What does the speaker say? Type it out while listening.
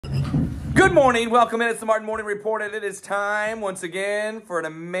Good morning. Welcome in. It's the Martin Morning Report, and it is time once again for an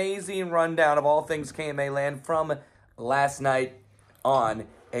amazing rundown of all things KMA land from last night on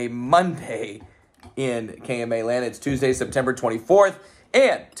a Monday in KMA land. It's Tuesday, September 24th,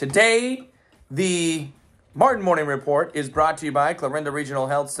 and today the Martin Morning Report is brought to you by Clarinda Regional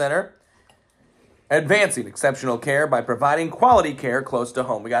Health Center, advancing exceptional care by providing quality care close to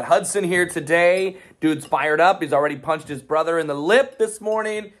home. We got Hudson here today. Dude's fired up. He's already punched his brother in the lip this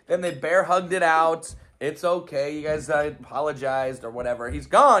morning. Then they bear hugged it out. It's okay. You guys apologized or whatever. He's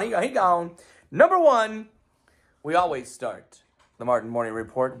gone. He gone. Number one, we always start the Martin Morning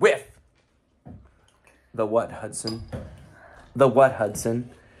Report with the what, Hudson? The what, Hudson?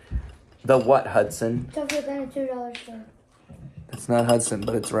 The what, Hudson? Tougher than a $2 steak. It's not Hudson,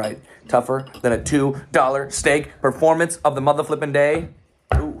 but it's right. Tougher than a $2 steak. Performance of the mother flipping day.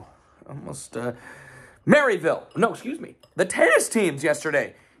 Ooh, almost. Maryville. No, excuse me. The tennis teams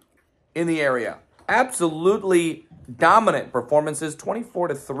yesterday in the area. Absolutely dominant performances.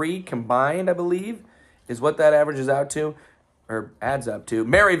 24-3 combined, I believe, is what that averages out to, or adds up to.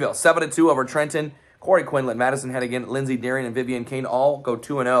 Maryville, 7-2 over Trenton. Corey Quinlan, Madison Hennigan, Lindsey Daring, and Vivian Kane all go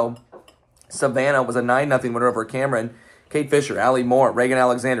 2-0. Savannah was a 9-0 winner over Cameron. Kate Fisher, Allie Moore, Reagan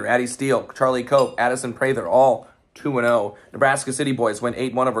Alexander, Addie Steele, Charlie Cope, Addison Prather, all 2-0. Nebraska City Boys went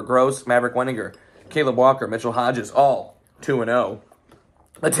 8-1 over Gross, Maverick Wenninger, Caleb Walker, Mitchell Hodges, all 2-0.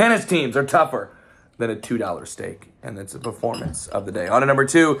 The tennis teams are tougher than a $2 steak, and that's a performance of the day. On to number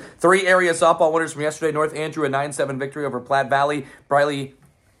two, three area softball winners from yesterday. North Andrew, a 9-7 victory over Platte Valley. Braley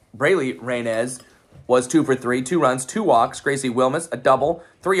Rainez was 2 for 3, 2 runs, 2 walks. Gracie Wilmus, a double,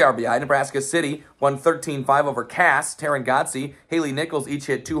 3 RBI. Nebraska City won 13-5 over Cass. Taryn Gotze, Haley Nichols each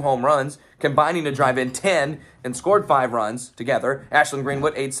hit 2 home runs, combining to drive in 10 and scored 5 runs together. Ashlyn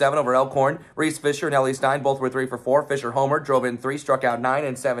Greenwood, 8-7 over Elkhorn. Reese Fisher and Ellie Stein both were 3 for 4. Fisher homered, drove in 3, struck out 9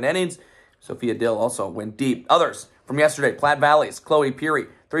 in 7 innings. Sophia Dill also went deep. Others from yesterday, Platte Valley's Chloe Peary,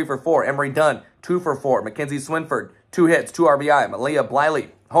 3 for 4. Emery Dunn, 2 for 4. Mackenzie Swinford, 2 hits, 2 RBI. Malia Bliley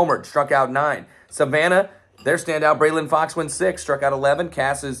homered, struck out 9. Savannah, their standout, Braylon Fox went 6, struck out 11.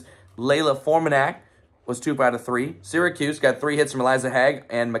 Cass's Layla Formanak was 2 out of 3. Syracuse got 3 hits from Eliza Hagg,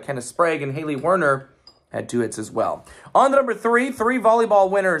 and McKenna Sprague and Haley Werner had 2 hits as well. On to number 3, 3 volleyball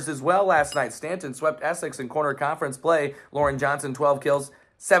winners as well last night. Stanton swept Essex in corner conference play. Lauren Johnson, 12 kills,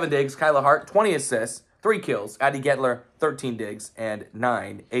 7 digs. Kyla Hart, 20 assists, 3 kills. Addie Gettler, 13 digs, and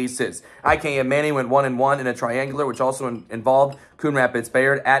 9 aces. IKM Manning went 1-1 in a triangular, which also involved Coon Rapids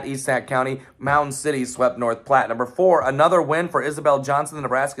Bayard at East Sac County. Mountain City swept North Platte. Number 4, another win for Isabel Johnson, the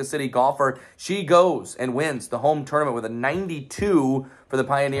Nebraska City golfer. She goes and wins the home tournament with a 92 for the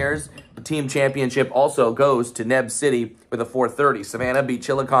Pioneers. The team championship also goes to Neb City with a 430. Savannah beat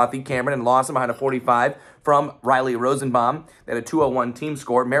Chillicothe, Cameron, and Lawson behind a 45 from Riley Rosenbaum. They had a 201 team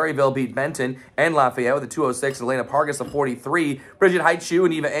score. Maryville beat Benton and Lafayette with a 206. Elena Pargas a 43. Bridget Heitschuh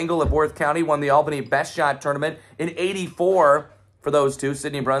and Eva Engel of Worth County won the Albany Best Shot Tournament in 84 for those two.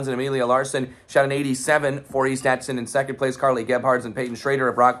 Sydney Bruns and Amelia Larson shot an 87 for East Atchison. In second place, Carly Gebhards and Peyton Schrader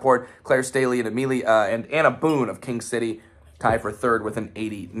of Rockport. Claire Staley and Anna Boone of King City tie for third with an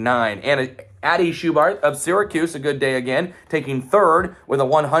 89. Addie Schubart of Syracuse, a good day again, taking third with a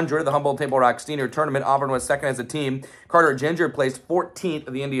 100. The Humboldt Table Rock Senior Tournament. Auburn was second as a team. Carter Ginger placed 14th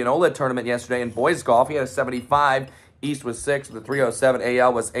of the Indianola Tournament yesterday in boys golf. He had a 75. East was 6th with a 307.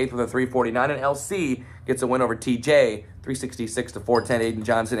 AL was 8th with a 349. And LC gets a win over TJ, 366 to 410. Aiden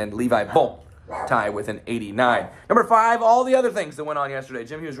Johnson and Levi Bolt tie with an 89. Number 5, all the other things that went on yesterday.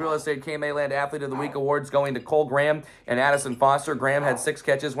 Jim Hughes Real Estate KMA Land Athlete of the Week awards going to Cole Graham and Addison Foster. Graham had 6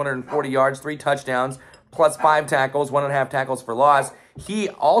 catches, 140 yards, 3 touchdowns, plus 5 tackles, 1.5 tackles for loss. He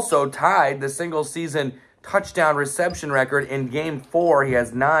also tied the single-season touchdown reception record in Game 4. He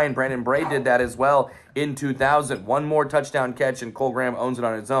has 9. Brandon Bray did that as well in 2000. 1 more touchdown catch, and Cole Graham owns it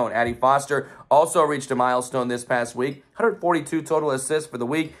on his own. Addie Foster also reached a milestone this past week. 142 total assists for the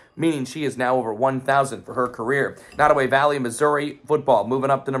week, meaning she is now over 1,000 for her career. Nottoway Valley, Missouri football moving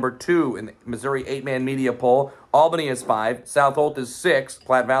up to number 2 in the Missouri 8-man media poll. Albany is 5. South Holt is 6.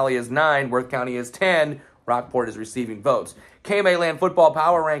 Platte Valley is 9. Worth County is 10. Rockport is receiving votes. KMA Land football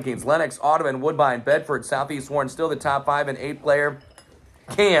power rankings. Lennox, Audubon, Woodbine, Bedford, Southeast Warren still the top 5 and 8 player.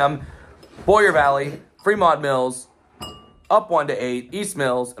 Cam, Boyer Valley, Fremont Mills, up 1 to 8. East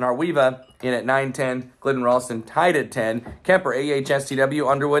Mills and Arweva in at 9-10. Glidden Ralston tied at 10. Kemper, AHSTW,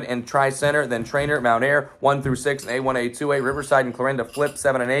 Underwood, and Tri-Center. Then Trainer, Mount Air, 1 through 6, and A1, A2A. Riverside and Clarinda flip,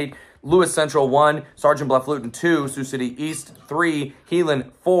 7 and 8. Lewis Central, 1. Sergeant Bluff Luton, 2. Sioux City East, 3.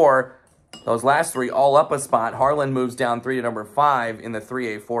 Heelan, 4. Those last three all up a spot. Harlan moves down 3 to number 5 in the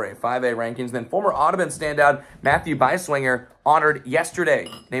 3A, 4A, 5A rankings. Then former Audubon standout Matthew Beiswinger, honored yesterday,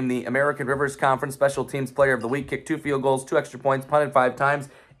 named the American Rivers Conference Special Teams Player of the Week, kicked 2 field goals, 2 extra points, punted 5 times,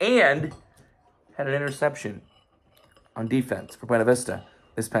 and had an interception on defense for Buena Vista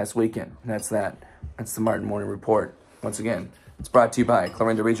this past weekend. And that's that. That's the Martin Morning Report. Once again, it's brought to you by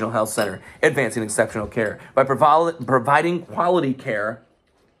Clarinda Regional Health Center, advancing exceptional care by providing quality care.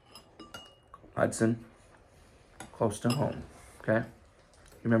 Hudson, close to home, okay?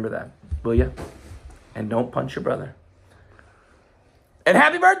 Remember that, will you? And don't punch your brother. And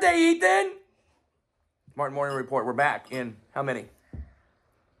happy birthday, Ethan! Martin Morning Report, we're back in how many?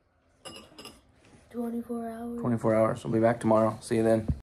 24 hours. 24 hours. We'll be back tomorrow. See you then.